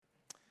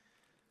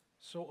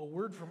So a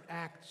word from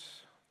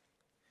Acts.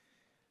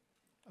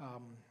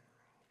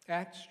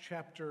 Acts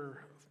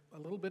chapter, a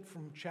little bit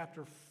from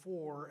chapter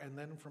 4 and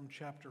then from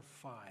chapter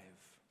 5.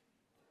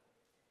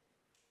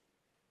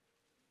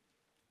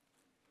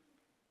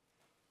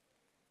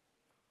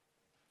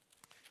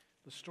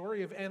 The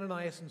story of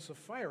Ananias and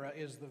Sapphira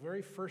is the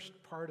very first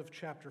part of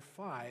chapter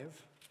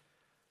 5,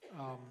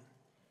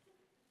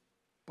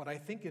 but I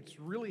think it's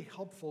really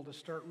helpful to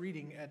start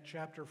reading at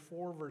chapter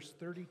 4, verse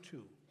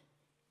 32.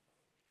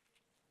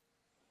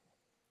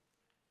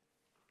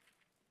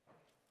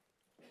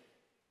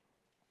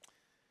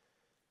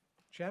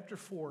 Chapter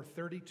 4,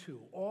 32.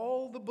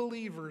 All the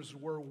believers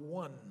were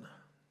one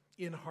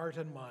in heart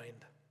and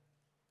mind.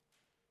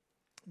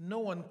 No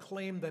one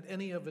claimed that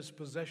any of his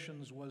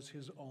possessions was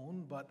his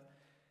own, but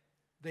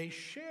they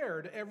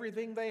shared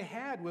everything they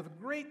had. With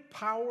great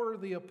power,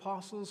 the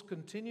apostles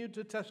continued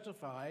to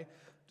testify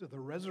to the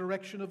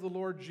resurrection of the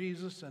Lord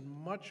Jesus, and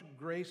much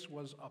grace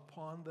was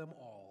upon them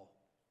all.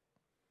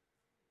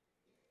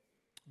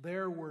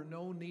 There were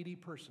no needy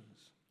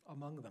persons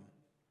among them.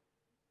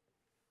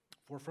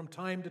 For from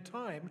time to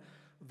time,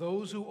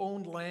 those who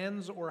owned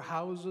lands or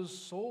houses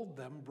sold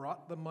them,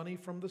 brought the money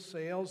from the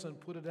sales, and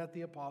put it at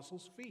the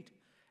apostles' feet,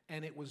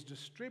 and it was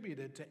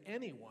distributed to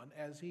anyone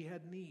as he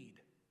had need.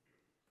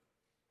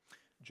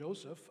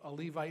 Joseph, a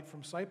Levite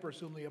from Cyprus,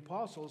 whom the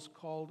apostles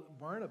called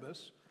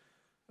Barnabas,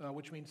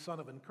 which means son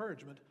of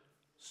encouragement,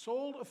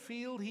 sold a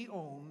field he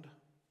owned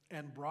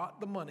and brought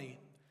the money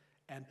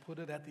and put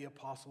it at the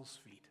apostles'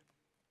 feet.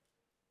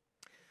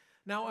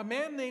 Now, a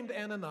man named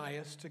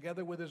Ananias,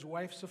 together with his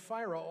wife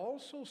Sapphira,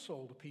 also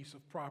sold a piece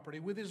of property.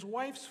 With his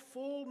wife's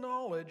full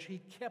knowledge,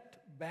 he kept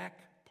back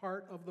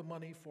part of the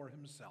money for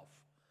himself,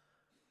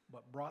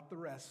 but brought the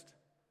rest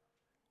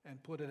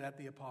and put it at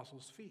the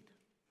apostles' feet.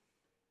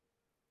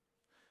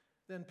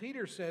 Then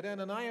Peter said,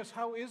 Ananias,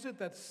 how is it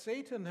that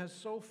Satan has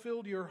so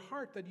filled your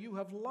heart that you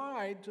have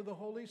lied to the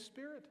Holy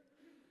Spirit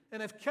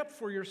and have kept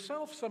for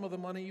yourself some of the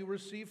money you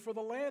received for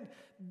the land?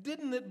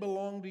 Didn't it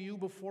belong to you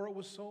before it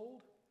was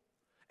sold?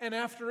 And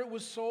after it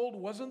was sold,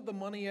 wasn't the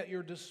money at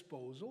your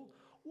disposal?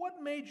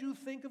 What made you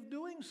think of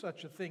doing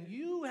such a thing?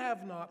 You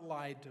have not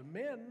lied to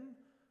men,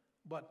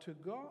 but to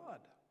God.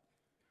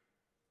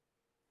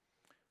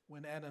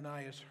 When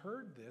Ananias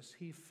heard this,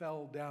 he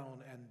fell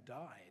down and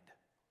died.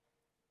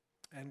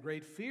 And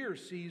great fear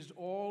seized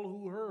all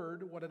who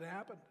heard what had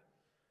happened.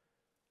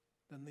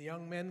 Then the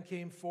young men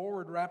came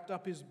forward, wrapped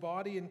up his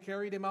body, and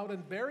carried him out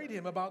and buried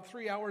him. About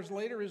 3 hours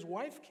later, his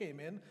wife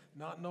came in,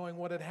 not knowing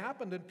what had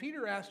happened. And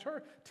Peter asked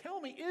her, tell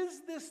me,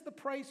 is this the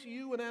price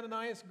you and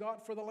Ananias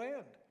got for the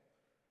land?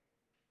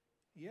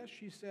 Yes,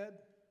 she said,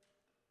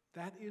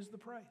 that is the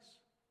price.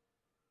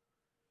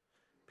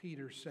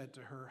 Peter said to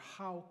her,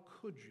 how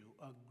could you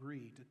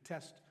agree to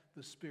test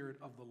the Spirit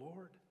of the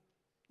Lord?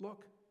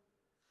 Look,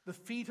 the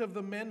feet of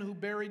the men who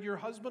buried your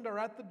husband are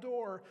at the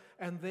door,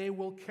 and they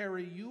will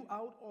carry you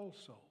out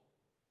also.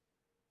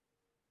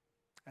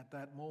 At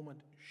that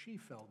moment, she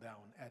fell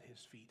down at his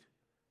feet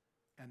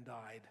and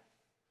died.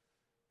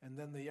 And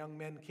then the young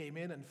men came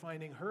in, and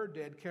finding her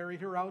dead,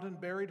 carried her out and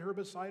buried her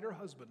beside her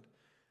husband.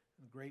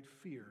 And great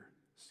fear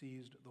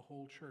seized the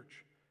whole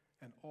church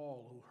and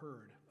all who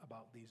heard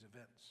about these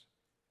events.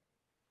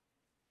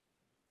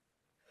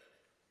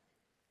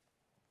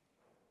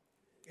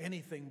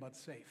 Anything but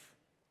safe.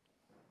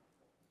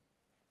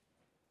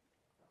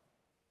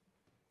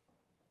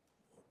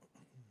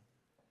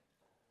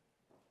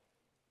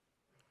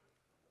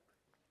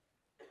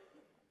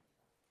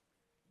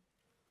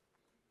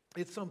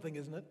 It's something,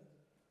 isn't it?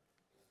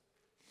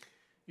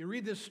 You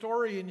read this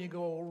story and you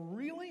go,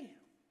 really?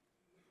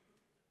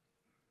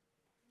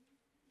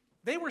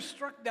 They were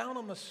struck down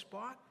on the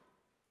spot.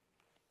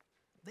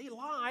 They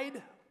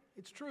lied.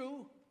 It's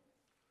true.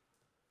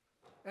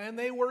 And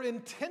they were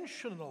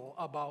intentional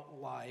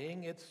about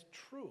lying. It's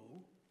true.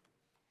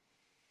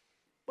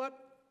 But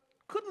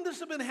couldn't this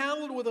have been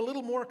handled with a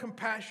little more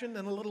compassion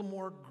and a little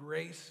more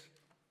grace?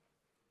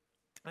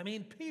 I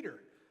mean,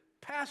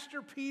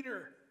 Pastor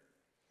Peter,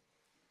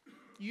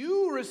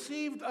 you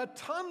received a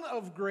ton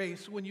of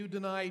grace when you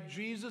denied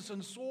Jesus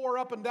and swore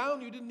up and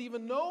down you didn't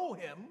even know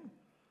him.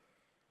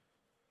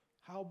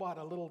 How about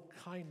a little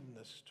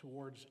kindness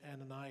towards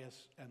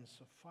Ananias and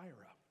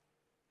Sapphira?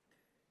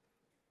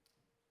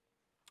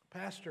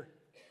 Pastor,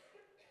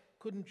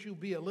 couldn't you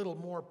be a little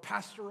more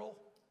pastoral?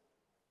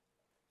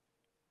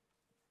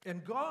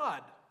 And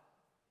God,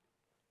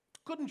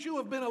 couldn't you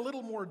have been a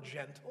little more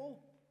gentle?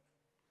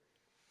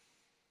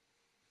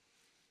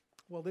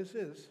 Well, this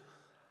is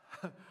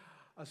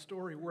a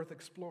story worth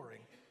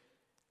exploring.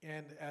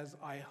 And as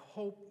I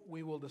hope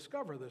we will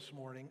discover this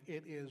morning,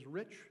 it is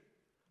rich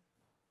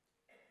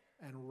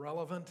and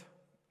relevant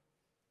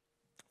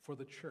for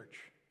the church.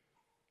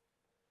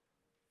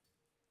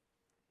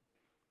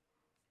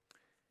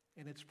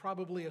 And it's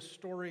probably a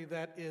story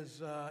that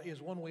is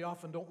one we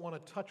often don't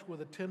want to touch with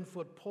a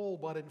 10-foot pole,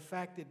 but in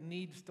fact it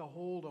needs to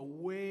hold a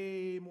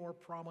way more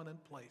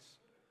prominent place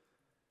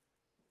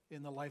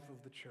in the life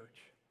of the church.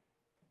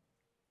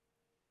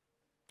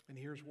 And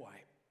here's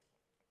why.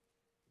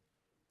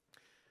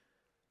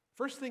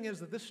 First thing is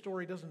that this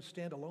story doesn't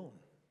stand alone.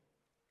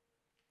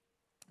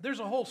 There's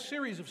a whole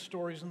series of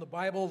stories in the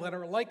Bible that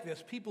are like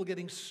this, people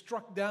getting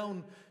struck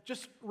down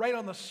just right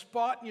on the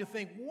spot, and you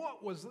think,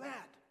 what was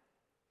that?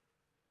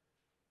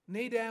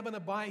 Nadab and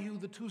Abihu,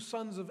 the two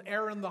sons of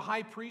Aaron, the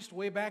high priest,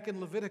 way back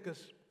in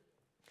Leviticus,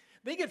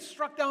 they get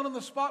struck down on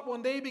the spot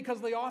one day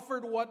because they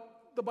offered what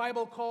the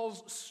Bible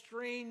calls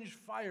strange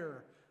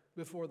fire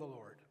before the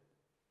Lord.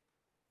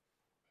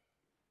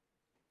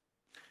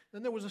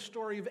 Then there was a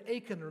story of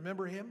Achan,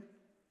 remember him?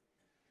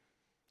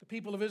 The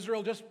people of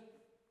Israel just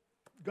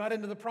got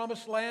into the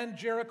promised land,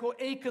 Jericho.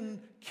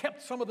 Achan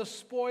kept some of the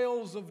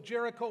spoils of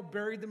Jericho,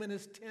 buried them in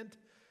his tent,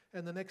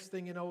 and the next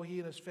thing you know, he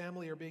and his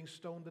family are being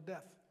stoned to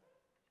death.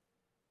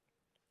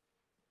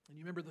 And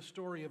you remember the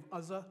story of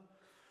Uzzah?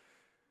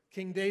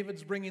 King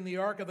David's bringing the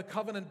Ark of the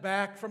Covenant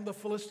back from the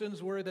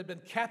Philistines where it had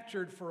been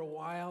captured for a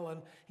while,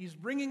 and he's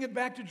bringing it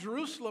back to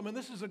Jerusalem, and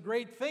this is a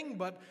great thing,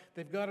 but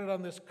they've got it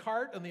on this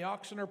cart, and the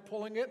oxen are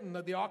pulling it, and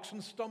the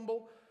oxen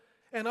stumble,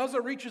 and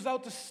Uzzah reaches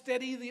out to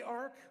steady the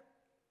Ark,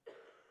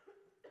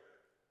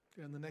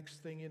 and the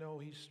next thing you know,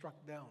 he's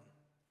struck down,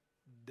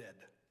 dead.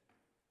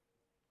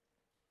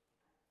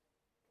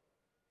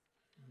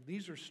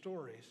 These are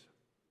stories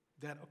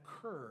that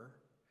occur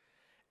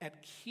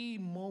at key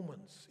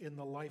moments in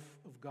the life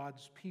of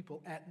God's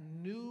people, at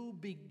new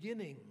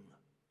beginning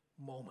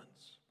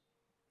moments.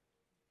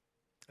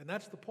 And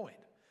that's the point.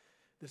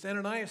 This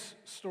Ananias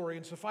story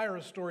and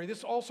Sapphira's story,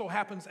 this also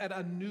happens at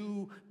a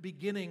new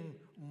beginning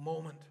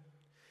moment.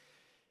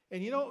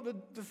 And you know,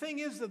 the thing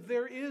is that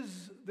there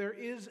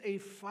is a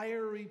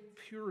fiery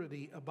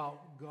purity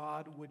about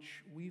God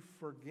which we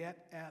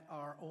forget at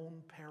our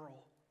own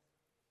peril.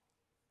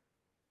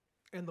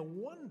 And the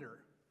wonder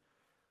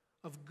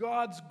of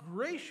God's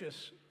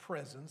gracious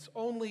presence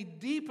only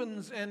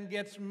deepens and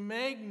gets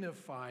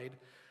magnified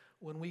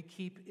when we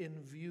keep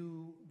in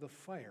view the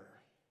fire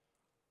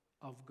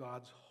of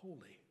God's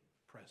holy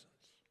presence.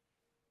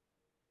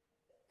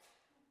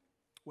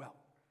 Well,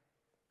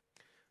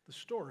 the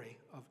story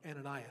of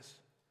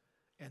Ananias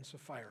and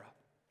Sapphira.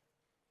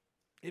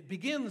 It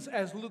begins,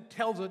 as Luke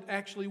tells it,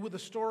 actually with the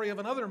story of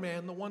another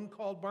man, the one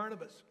called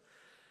Barnabas.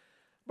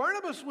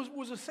 Barnabas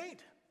was a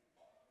saint.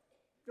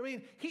 I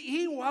mean,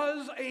 he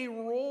was a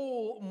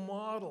role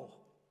model.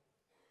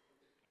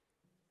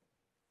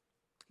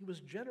 He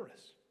was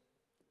generous.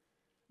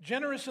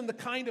 Generous in the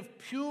kind of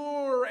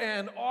pure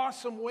and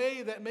awesome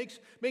way that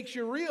makes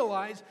you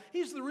realize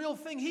he's the real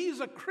thing.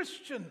 He's a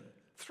Christian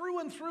through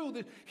and through.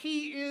 That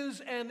he is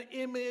an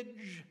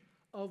image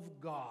of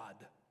God.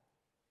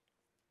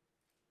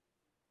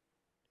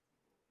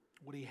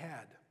 What he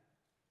had,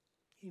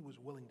 he was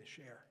willing to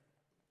share.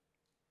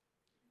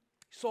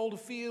 He sold a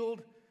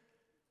field,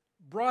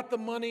 brought the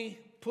money,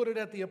 put it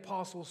at the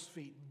apostles'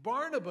 feet.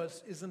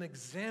 Barnabas is an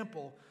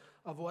example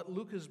of what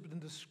Luke has been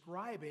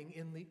describing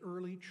in the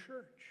early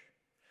church.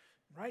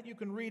 Right? You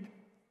can read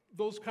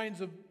those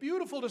kinds of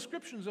beautiful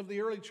descriptions of the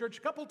early church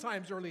a couple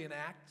times early in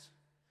Acts.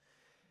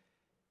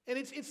 And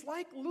it's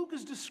like Luke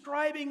is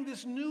describing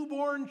this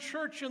newborn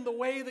church in the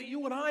way that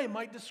you and I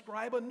might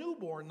describe a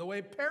newborn, the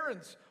way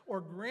parents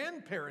or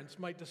grandparents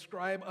might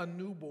describe a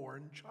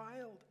newborn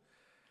child.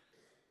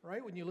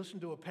 Right? When you listen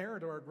to a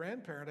parent or a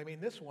grandparent, I mean,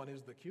 this one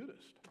is the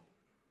cutest.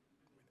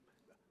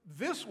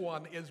 This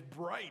one is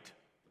bright,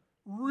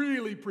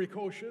 really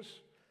precocious.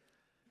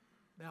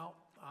 Now,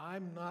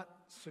 I'm not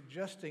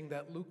suggesting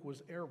that Luke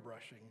was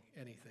airbrushing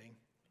anything,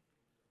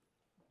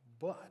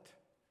 but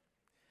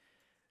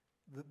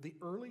the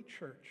early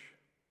church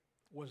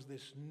was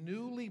this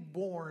newly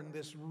born,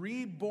 this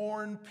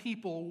reborn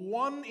people,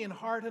 one in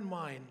heart and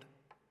mind.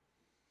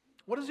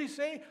 What does he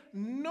say?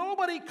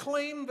 Nobody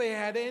claimed they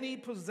had any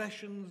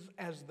possessions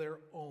as their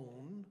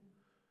own.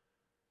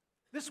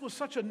 This was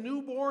such a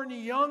newborn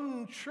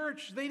young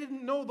church, they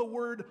didn't know the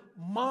word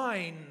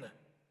mine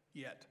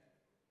yet.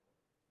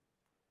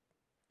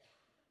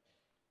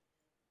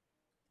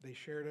 They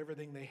shared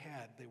everything they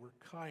had. They were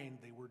kind,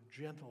 they were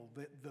gentle.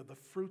 The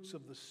fruits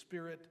of the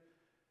Spirit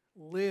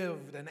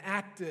lived and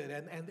acted,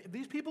 and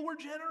these people were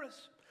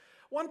generous.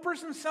 One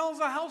person sells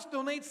a house,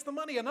 donates the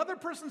money. Another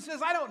person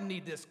says, I don't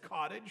need this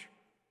cottage.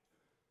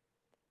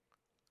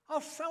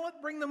 I'll sell it,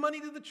 bring the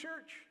money to the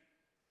church.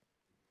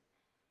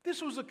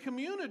 This was a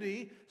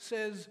community,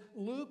 says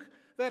Luke,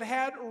 that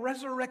had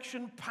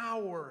resurrection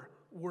power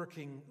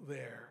working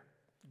there.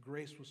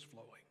 Grace was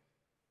flowing.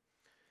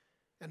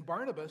 And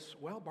Barnabas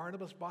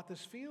bought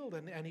this field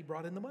and he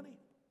brought in the money.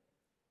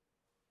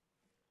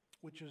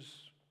 Which is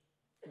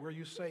where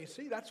you say,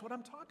 see, that's what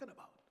I'm talking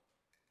about.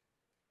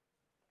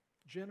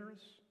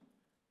 Generous,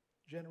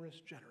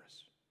 generous,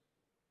 generous.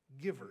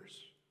 Givers.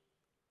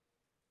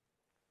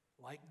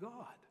 Like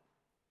God,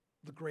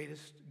 the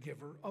greatest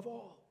giver of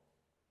all.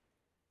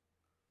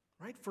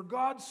 Right? For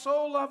God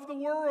so loved the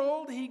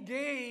world, he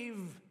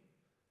gave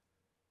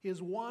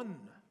his one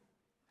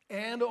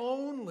and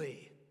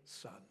only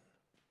Son.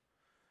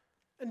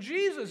 And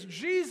Jesus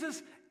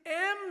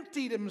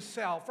emptied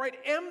himself, right?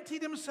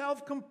 Emptied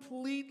himself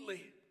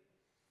completely.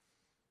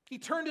 He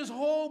turned his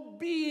whole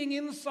being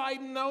inside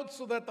and out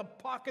so that the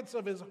pockets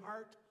of his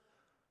heart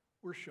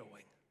were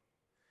showing.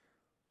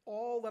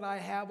 All that I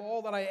have,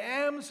 all that I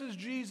am, says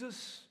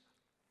Jesus,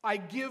 I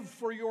give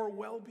for your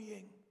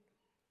well-being.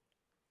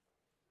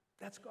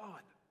 That's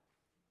God.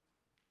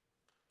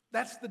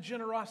 That's the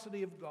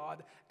generosity of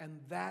God, and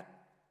that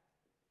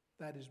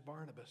is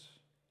Barnabas.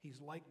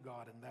 He's like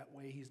God in that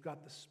way. He's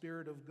got the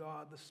Spirit of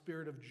God, the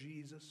Spirit of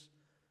Jesus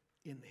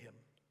in him.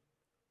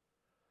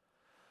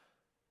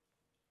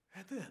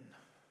 And then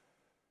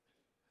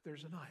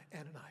there's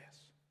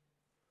Ananias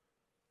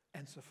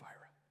and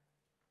Sapphira.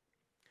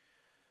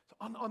 So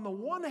on the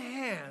one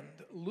hand,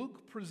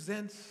 Luke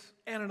presents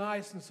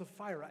Ananias and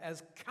Sapphira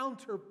as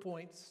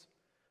counterpoints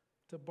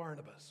to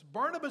Barnabas.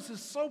 Barnabas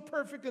is so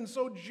perfect and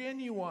so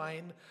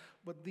genuine,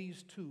 but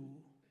these two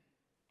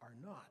are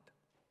not.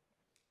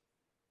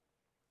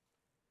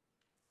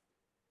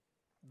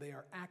 They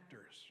are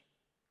actors,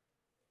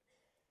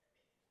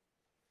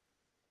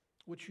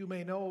 which you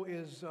may know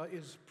is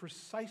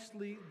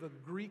precisely the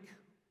Greek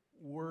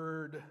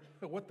word,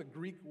 what the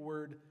Greek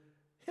word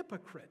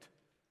hypocrite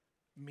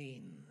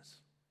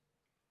means.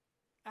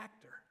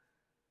 Actor.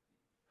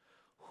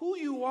 Who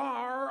you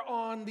are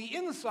on the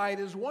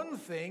inside is one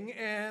thing,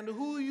 and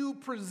who you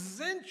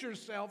present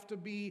yourself to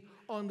be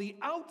on the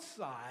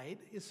outside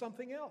is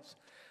something else.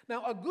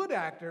 Now, a good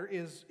actor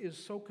is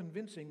so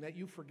convincing that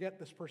you forget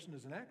this person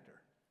is an actor.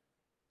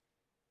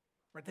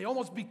 Right? They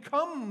almost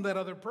become that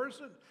other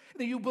person.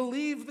 You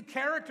believe the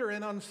character,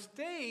 and on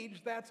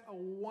stage, that's a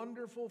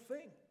wonderful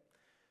thing.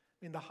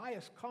 I mean, the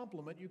highest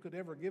compliment you could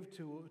ever give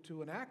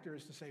to an actor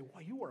is to say,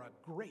 "Well, you are a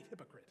great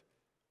hypocrite.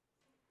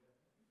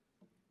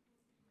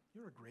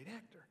 You're a great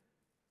actor."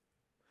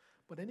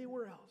 But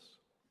anywhere else.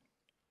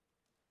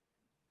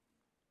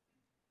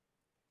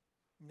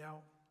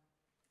 Now,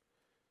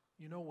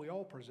 you know, we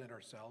all present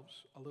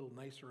ourselves a little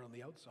nicer on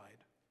the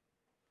outside.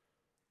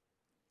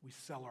 We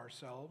sell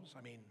ourselves.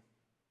 I mean,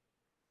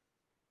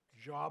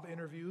 job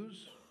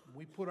interviews,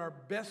 we put our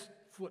best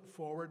foot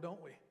forward,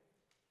 don't we?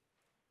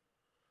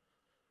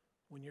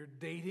 When you're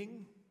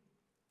dating,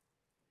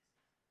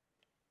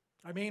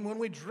 I mean, when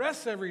we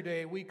dress every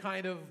day, we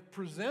kind of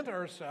present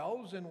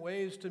ourselves in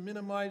ways to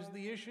minimize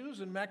the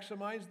issues and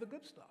maximize the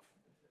good stuff.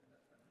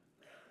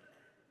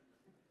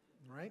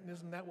 Right? And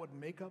isn't that what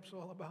makeup's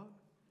all about?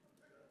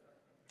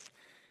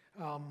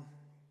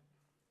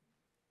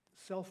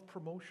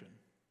 Self-promotion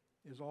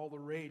is all the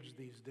rage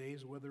these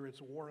days, whether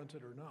it's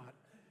warranted or not.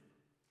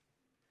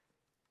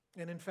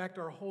 And in fact,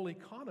 our whole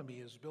economy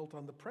is built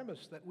on the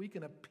premise that we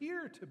can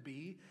appear to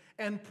be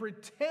and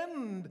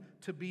pretend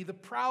to be the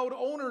proud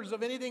owners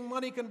of anything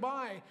money can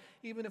buy,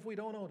 even if we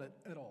don't own it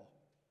at all.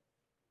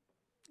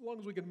 As long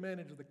as we can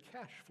manage the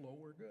cash flow,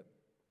 we're good.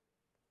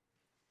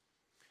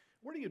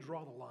 Where do you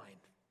draw the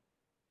line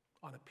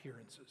on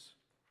appearances?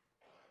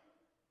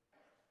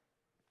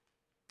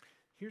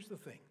 Here's the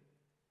thing.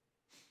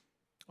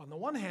 On the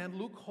one hand,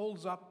 Luke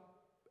holds up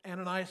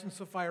Ananias and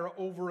Sapphira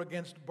over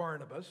against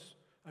Barnabas.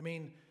 I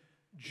mean,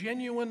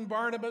 genuine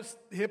Barnabas,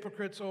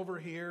 hypocrites over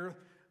here,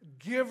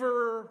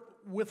 giver,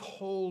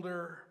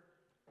 withholder,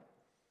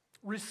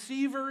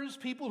 receivers,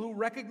 people who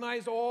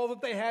recognized all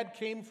that they had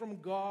came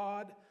from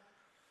God,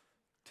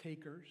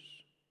 takers.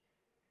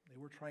 They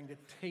were trying to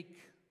take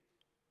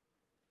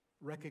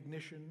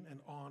recognition and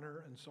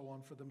honor and so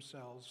on for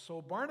themselves.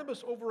 So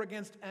Barnabas over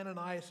against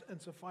Ananias and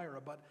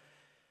Sapphira. But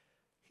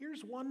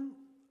here's one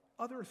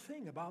other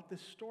thing about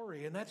this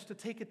story, and that's to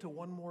take it to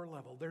one more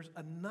level. There's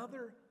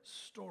another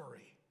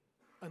story,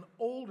 an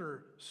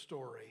older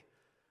story,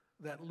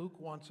 that Luke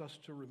wants us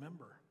to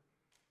remember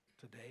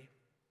today.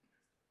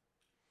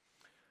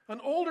 An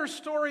older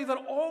story that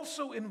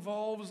also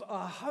involves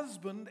a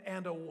husband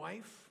and a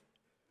wife,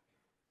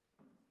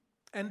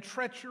 and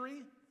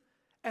treachery,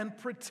 and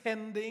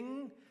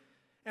pretending,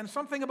 and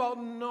something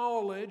about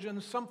knowledge,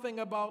 and something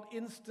about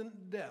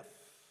instant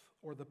death,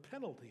 or the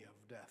penalty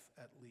of death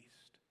at least.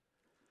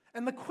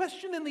 And the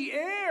question in the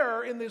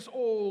air in this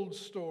old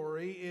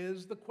story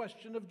is the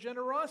question of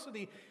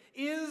generosity.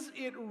 Is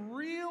it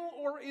real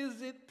or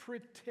is it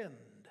pretend?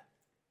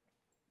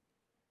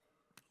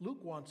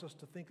 Luke wants us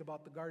to think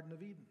about the Garden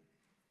of Eden.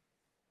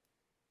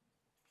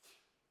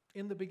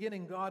 In the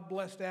beginning, God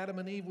blessed Adam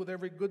and Eve with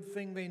every good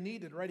thing they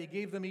needed, right? He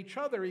gave them each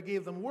other. He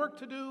gave them work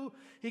to do.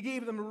 He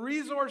gave them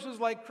resources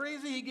like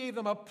crazy. He gave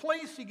them a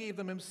place. He gave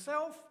them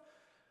himself.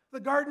 The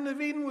Garden of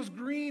Eden was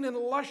green and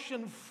lush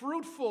and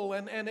fruitful,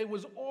 and it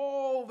was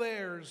all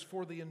theirs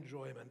for the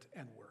enjoyment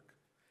and work.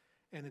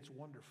 And it's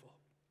wonderful.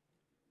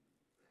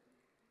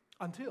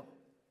 Until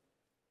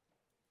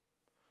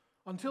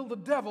the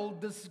devil,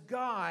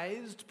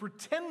 disguised,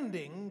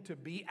 pretending to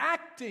be,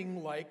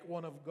 acting like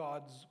one of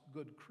God's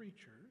good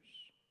creatures,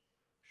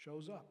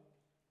 shows up.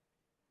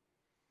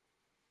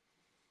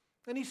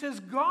 And he says,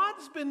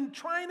 God's been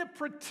trying to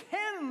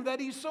pretend that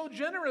he's so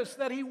generous,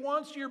 that he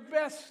wants your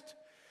best,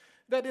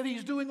 that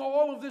he's doing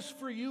all of this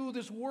for you,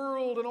 this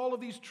world and all of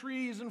these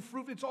trees and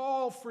fruit, it's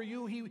all for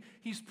you.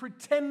 He's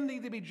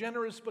pretending to be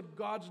generous, but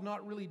God's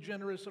not really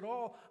generous at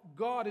all.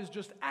 God is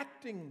just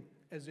acting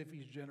as if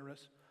he's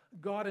generous.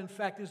 God, in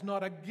fact, is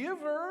not a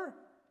giver,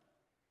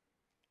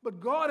 but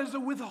God is a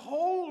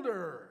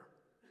withholder.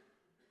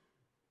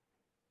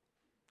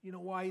 You know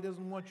why He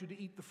doesn't want you to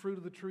eat the fruit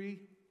of the tree?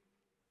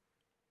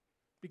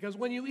 Because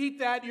when you eat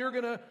that, you're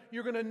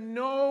gonna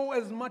know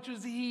as much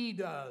as He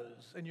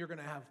does, and you're going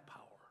to have power.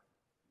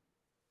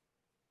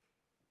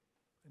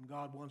 And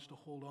God wants to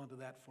hold on to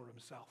that for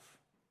Himself.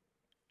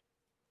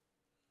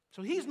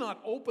 So He's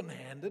not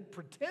open-handed,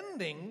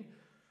 pretending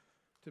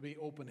to be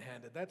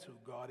open-handed. That's who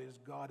God is.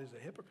 God is a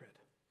hypocrite,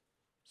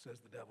 says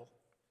the devil.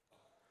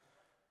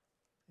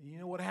 And you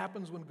know what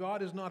happens when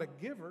God is not a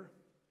giver?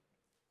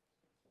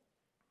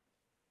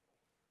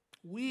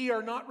 We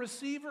are not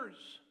receivers.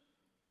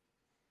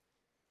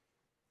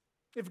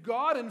 If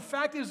God, in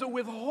fact, is a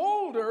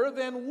withholder,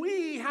 then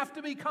we have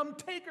to become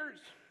takers.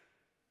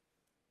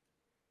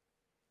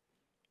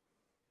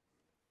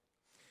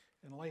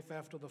 And life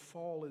after the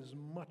fall is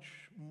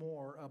much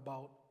more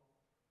about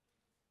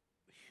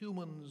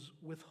humans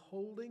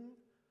withholding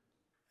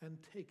and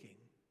taking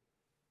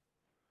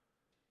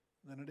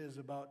than it is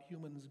about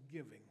humans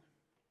giving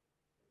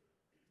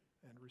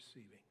and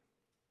receiving.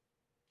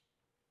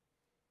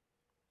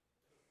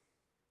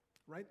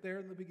 Right there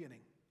in the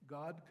beginning,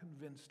 God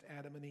convinced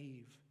Adam and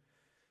Eve,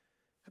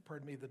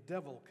 the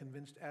devil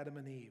convinced Adam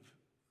and Eve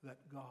that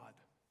God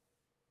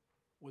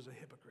was a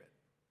hypocrite.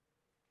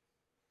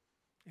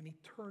 And he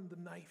turned the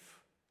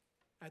knife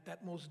at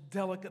that most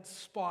delicate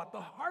spot,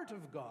 the heart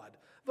of God,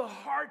 the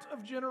heart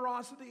of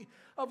generosity,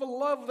 of a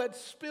love that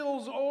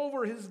spills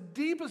over. His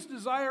deepest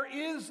desire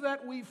is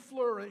that we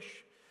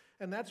flourish.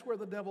 And that's where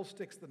the devil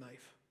sticks the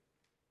knife.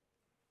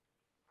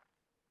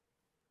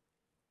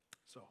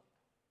 So,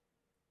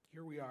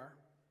 here we are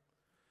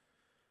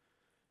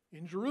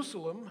in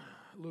Jerusalem,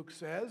 Luke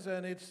says,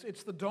 and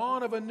it's the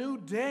dawn of a new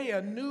day,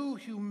 a new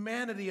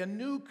humanity, a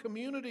new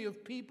community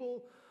of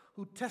people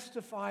who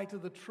testify to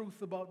the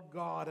truth about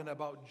God and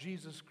about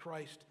Jesus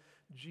Christ,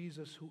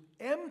 Jesus who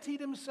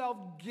emptied Himself,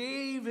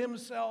 gave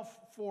Himself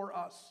for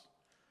us.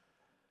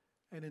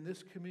 And in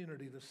this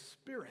community, the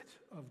Spirit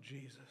of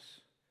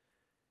Jesus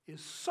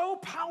is so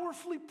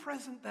powerfully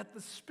present that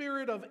the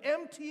spirit of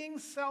emptying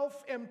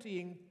self,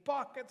 emptying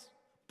pockets,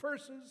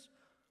 purses,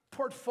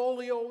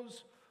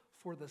 portfolios,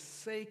 for the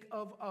sake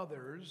of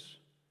others,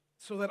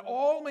 so that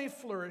all may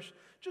flourish,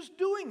 just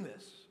doing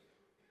this.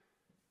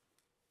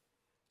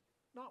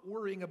 Not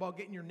worrying about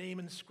getting your name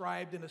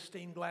inscribed in a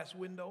stained glass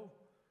window.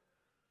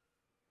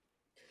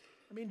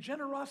 I mean,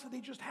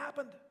 generosity just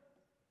happened.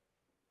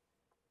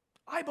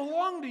 I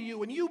belong to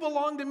you, and you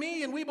belong to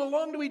me, and we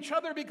belong to each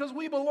other because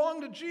we belong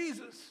to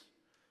Jesus.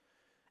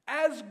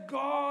 As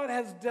God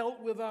has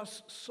dealt with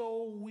us,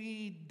 so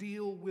we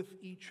deal with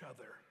each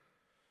other.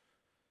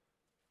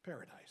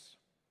 Paradise.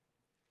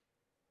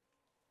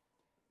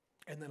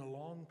 And then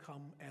along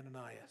come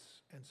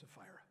Ananias and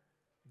Sapphira,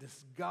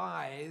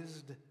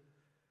 disguised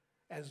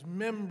as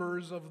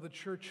members of the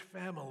church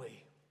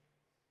family,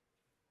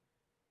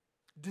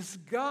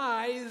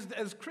 disguised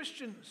as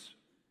Christians,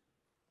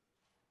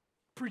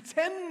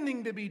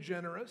 pretending to be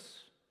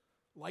generous,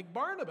 like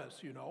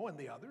Barnabas, and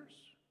the others.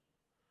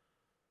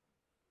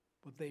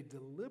 But they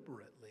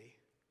deliberately,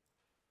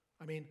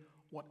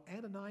 what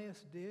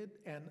Ananias did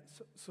and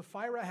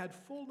Sapphira had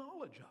full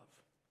knowledge of,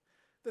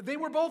 that they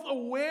were both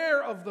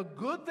aware of the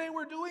good they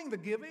were doing, the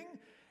giving,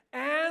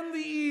 and the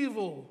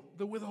evil,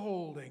 the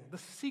withholding, the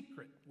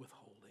secret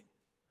withholding.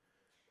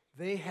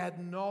 They had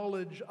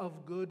knowledge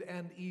of good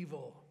and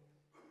evil.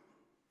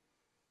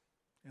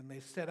 And they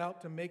set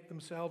out to make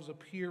themselves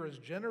appear as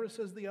generous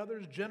as the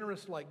others,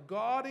 generous like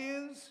God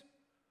is,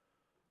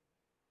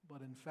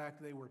 but in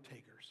fact they were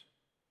takers.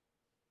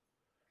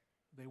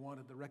 They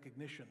wanted the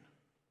recognition.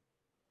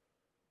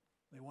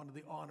 They wanted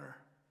the honor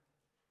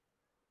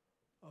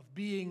of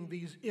being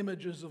these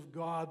images of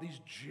God,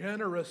 these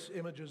generous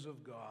images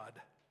of God,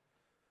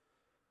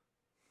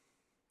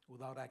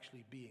 without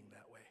actually being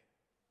that way.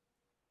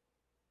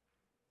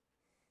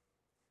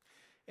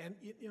 And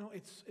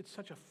it's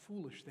such a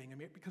foolish thing.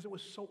 Because it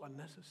was so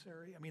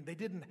unnecessary. They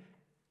didn't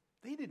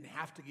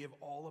have to give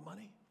all the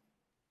money.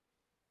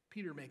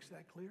 Peter makes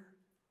that clear.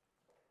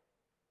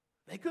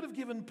 They could have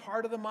given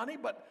part of the money,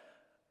 but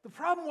the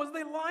problem was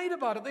they lied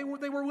about it. They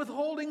were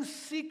withholding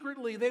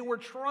secretly. They were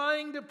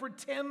trying to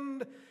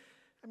pretend.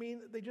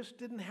 They just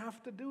didn't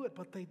have to do it,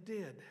 but they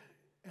did.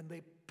 And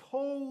they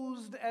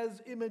posed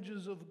as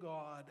images of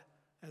God,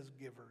 as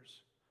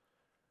givers.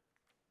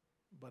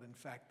 But in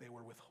fact, they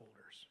were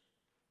withholders.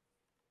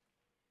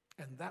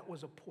 And that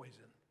was a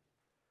poison.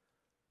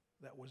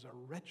 That was a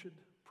wretched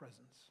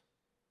presence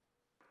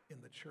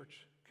in the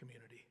church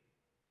community.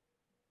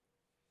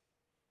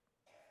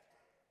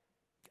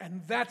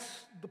 And that's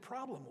the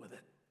problem with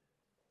it.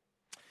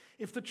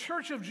 If the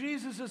church of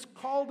Jesus is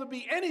called to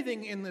be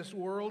anything in this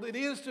world, it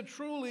is to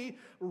truly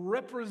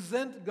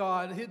represent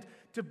God,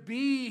 to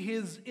be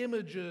His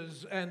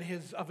images and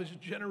of His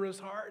generous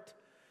heart.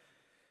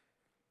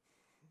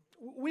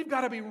 We've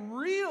got to be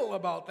real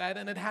about that,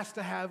 and it has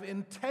to have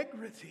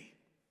integrity.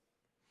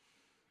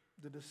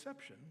 The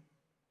deception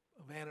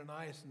of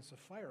Ananias and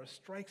Sapphira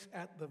strikes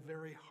at the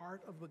very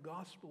heart of the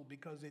gospel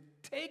because it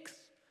takes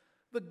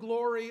the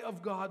glory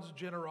of God's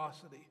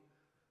generosity.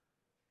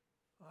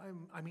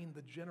 I mean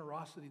the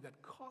generosity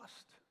that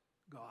cost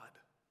God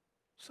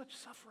such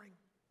suffering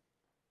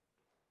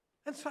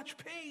and such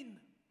pain.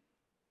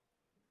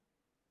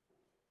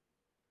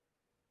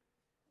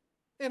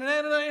 And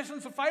Ananias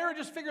and Sapphira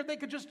just figured they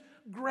could just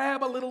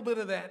grab a little bit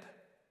of that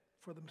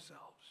for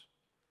themselves.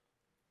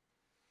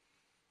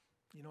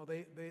 You know,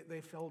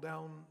 they fell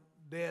down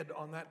dead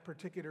on that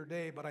particular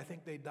day, but I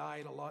think they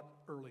died a lot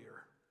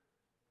earlier.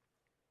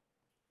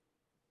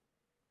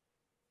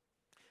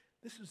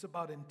 This is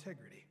about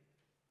integrity.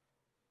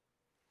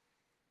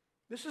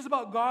 This is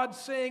about God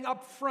saying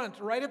up front,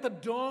 right at the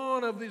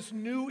dawn of this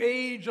new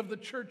age of the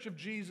Church of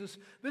Jesus,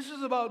 this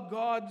is about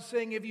God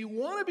saying, if you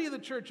want to be the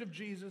Church of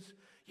Jesus,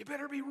 you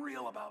better be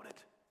real about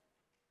it.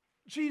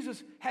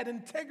 Jesus had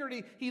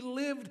integrity. He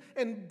lived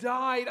and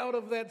died out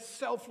of that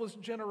selfless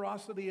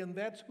generosity, and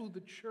that's who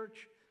the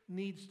church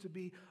needs to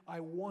be.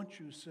 I want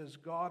you, says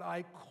God,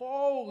 I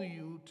call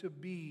you to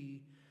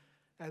be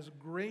as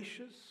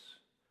gracious,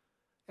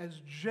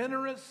 as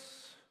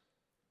generous,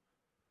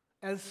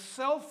 as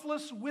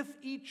selfless with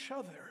each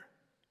other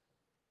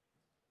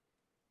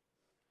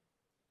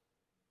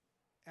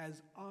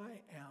as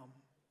I am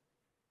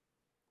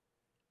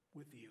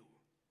with you.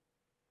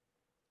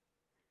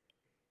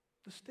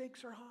 The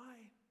stakes are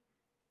high.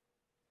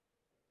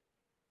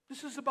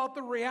 This is about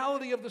the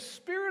reality of the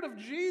Spirit of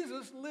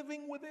Jesus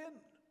living within.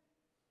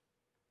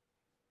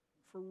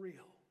 For real.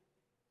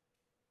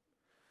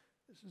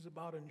 This is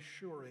about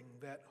ensuring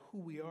that who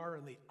we are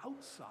on the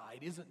outside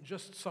isn't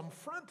just some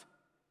front.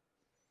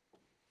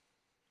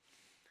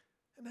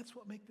 And that's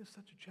what makes this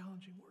such a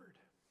challenging word.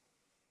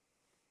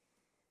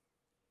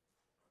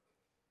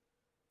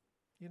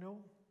 You know,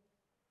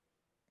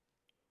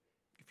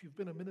 if you've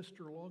been a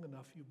minister long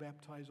enough, you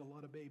baptize a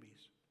lot of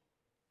babies.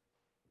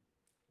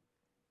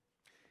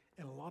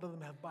 And a lot of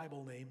them have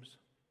Bible names.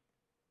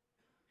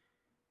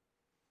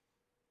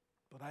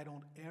 But I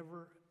don't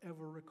ever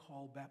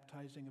recall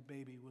baptizing a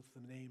baby with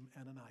the name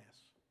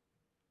Ananias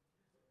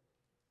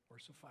or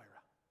Sapphira.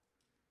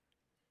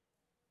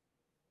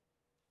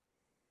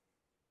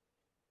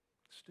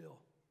 Still,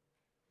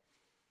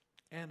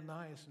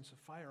 Ananias and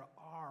Sapphira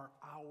are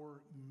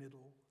our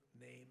middle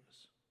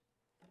names.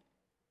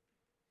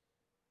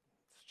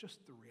 It's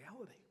just the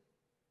reality.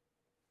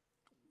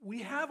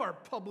 We have our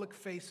public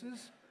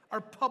faces, our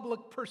public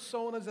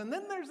personas, and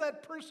then there's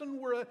that person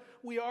where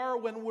we are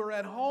when we're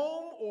at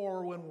home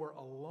or when we're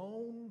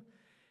alone,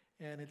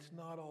 and it's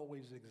not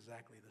always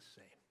exactly the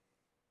same.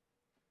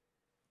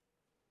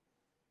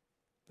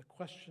 The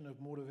question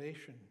of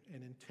motivation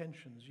and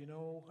intentions,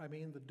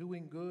 the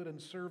doing good and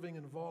serving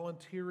and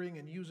volunteering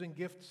and using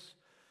gifts,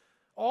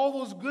 all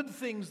those good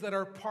things that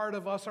are part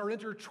of us are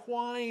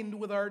intertwined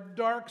with our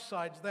dark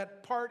sides,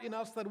 that part in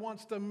us that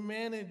wants to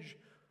manage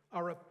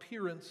our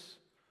appearance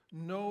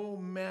no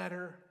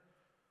matter.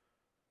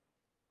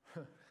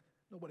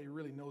 Nobody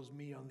really knows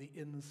me on the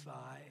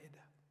inside.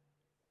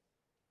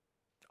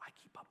 I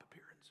keep up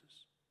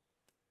appearances.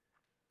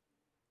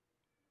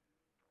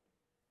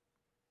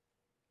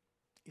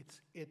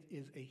 It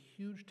is a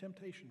huge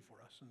temptation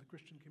for us in the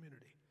Christian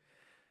community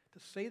to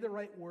say the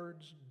right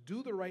words,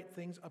 do the right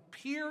things,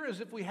 appear as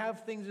if we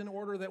have things in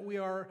order, that we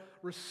are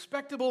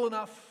respectable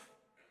enough.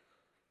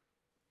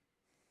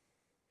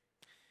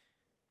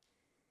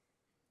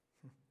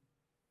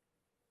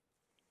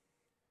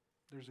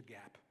 There's a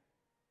gap.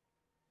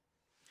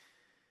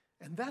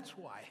 And that's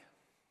why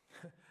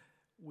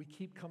we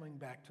keep coming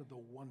back to the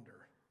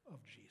wonder of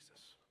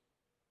Jesus.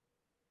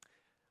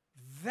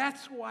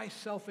 That's why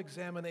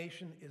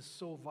self-examination is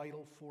so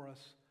vital for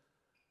us.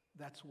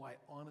 That's why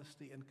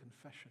honesty and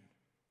confession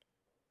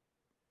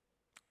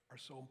are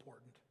so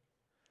important.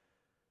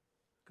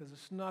 Because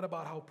it's not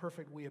about how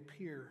perfect we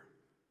appear.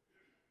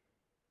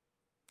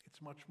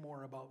 It's much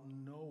more about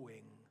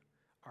knowing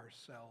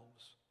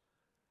ourselves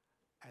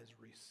as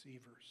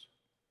receivers.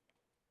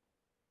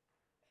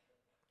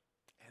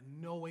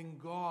 And knowing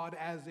God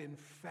as, in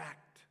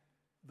fact,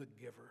 the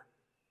giver.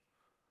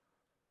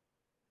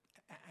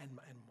 And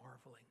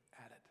marveling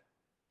at it.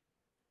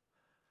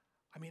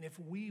 I mean, if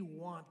we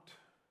want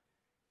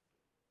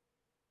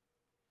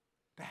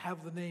to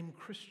have the name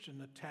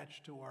Christian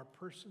attached to our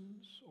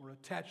persons or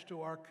attached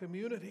to our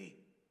community,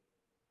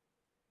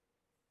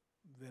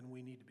 then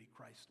we need to be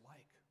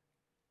Christ-like.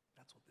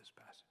 That's what this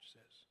passage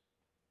says.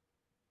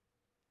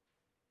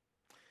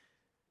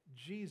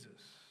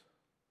 Jesus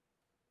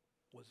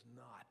was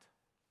not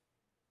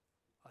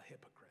a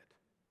hypocrite.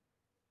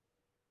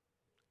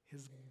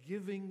 His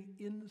giving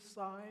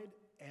inside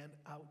and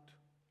out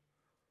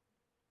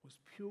was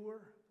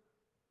pure,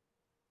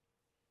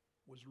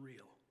 was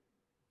real.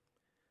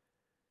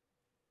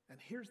 And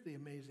here's the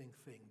amazing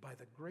thing. By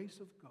the grace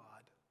of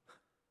God,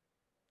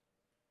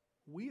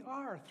 we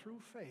are, through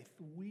faith,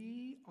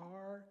 we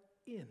are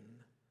in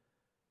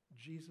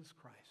Jesus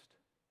Christ.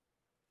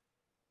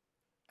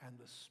 And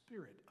the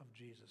Spirit of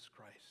Jesus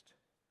Christ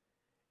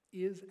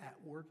is at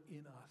work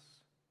in us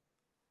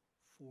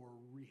for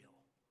real.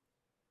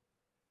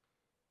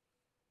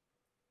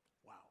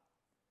 Wow.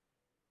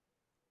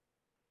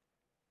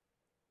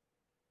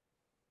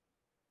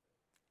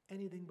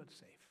 Anything but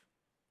safe,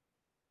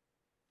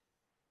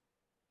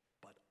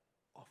 but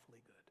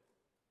awfully good.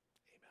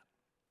 Amen.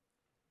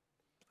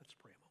 Let's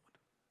pray a moment.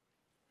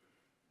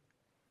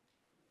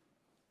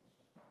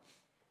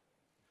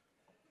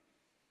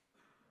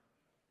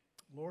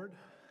 Lord,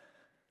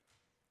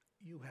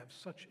 you have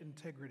such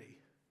integrity,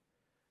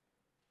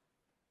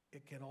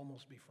 it can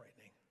almost be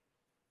frightening.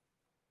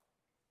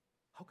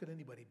 How could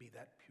anybody be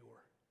that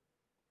pure?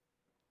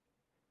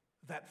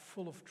 That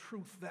full of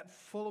truth, that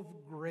full of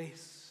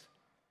grace,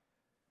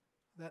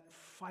 that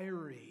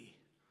fiery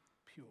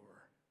pure,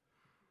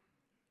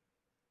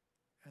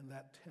 and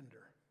that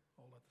tender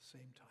all at the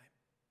same time?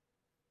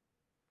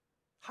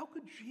 How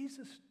could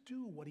Jesus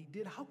do what he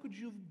did? How could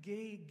you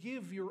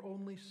give your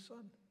only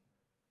Son?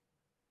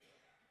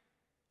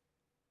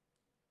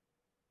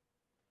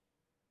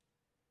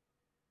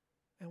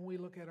 And we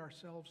look at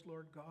ourselves,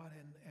 Lord God,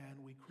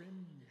 and we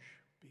cringe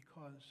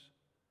because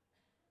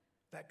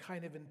that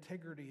kind of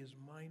integrity is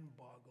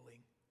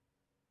mind-boggling.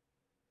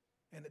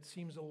 And it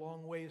seems a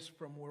long ways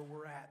from where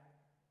we're at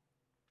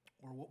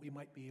or what we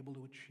might be able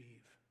to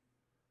achieve.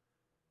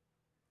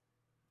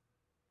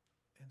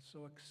 And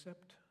so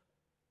accept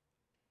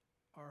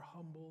our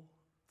humble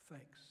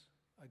thanks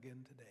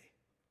again today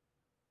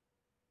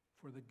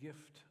for the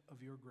gift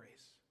of your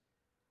grace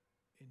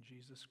in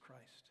Jesus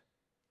Christ.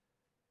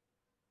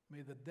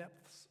 May the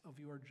depths of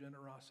your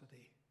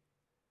generosity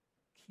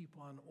keep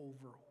on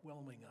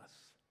overwhelming us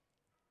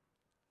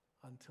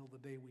until the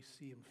day we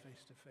see him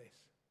face to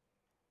face.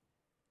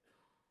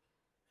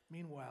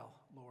 Meanwhile,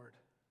 Lord,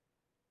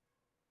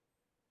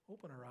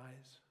 open our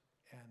eyes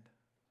and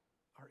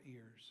our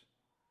ears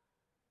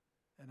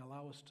and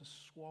allow us to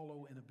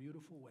swallow in a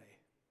beautiful way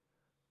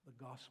the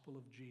gospel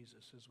of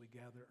Jesus as we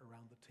gather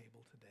around the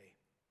table today.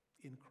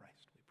 In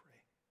Christ we